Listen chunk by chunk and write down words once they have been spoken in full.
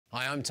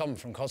Hi, I'm Tom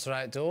from Cotswold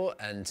Outdoor,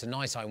 and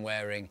tonight I'm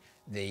wearing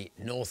the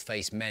North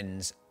Face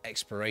men's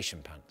exploration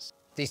pants.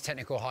 These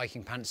technical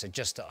hiking pants are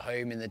just at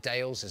home in the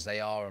Dales as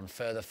they are on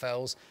further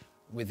fells,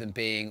 with them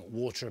being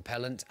water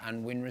repellent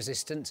and wind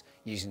resistant,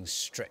 using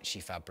stretchy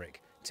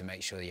fabric to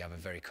make sure that you have a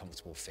very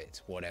comfortable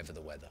fit, whatever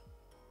the weather.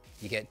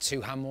 You get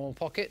 2 hand-warmer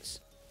pockets,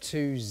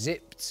 2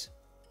 zipped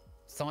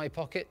thigh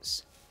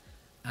pockets,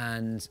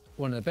 and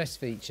one of the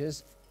best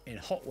features, in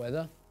hot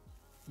weather,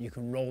 you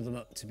can roll them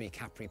up to be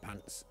capri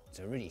pants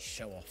to really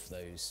show off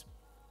those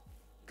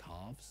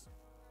calves,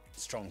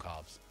 strong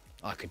calves.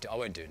 I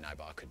won't do it now,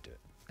 but I could do it.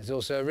 There's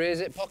also a rear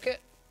zip pocket.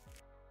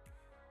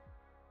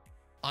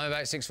 I'm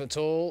about 6 foot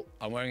tall,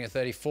 I'm wearing a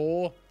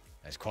 34.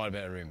 There's quite a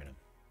bit of room in them,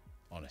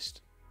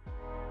 honest.